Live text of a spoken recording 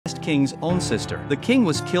Night King's own sister. The king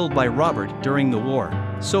was killed by Robert during the war,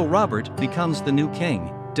 so Robert becomes the new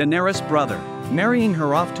king. Daenerys' brother. Marrying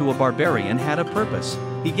her off to a barbarian had a purpose.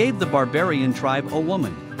 He gave the barbarian tribe a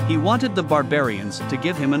woman. He wanted the barbarians to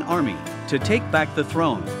give him an army to take back the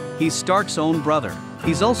throne. He's Stark's own brother.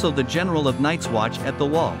 He's also the general of Night's Watch at the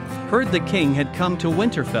Wall. Heard the king had come to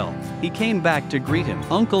Winterfell. He came back to greet him.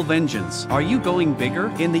 Uncle Vengeance, are you going bigger?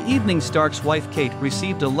 In the evening, Stark's wife Kate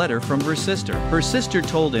received a letter from her sister. Her sister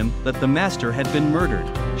told him that the master had been murdered.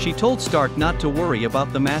 She told Stark not to worry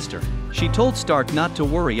about the master. She told Stark not to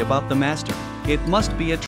worry about the master. It must be a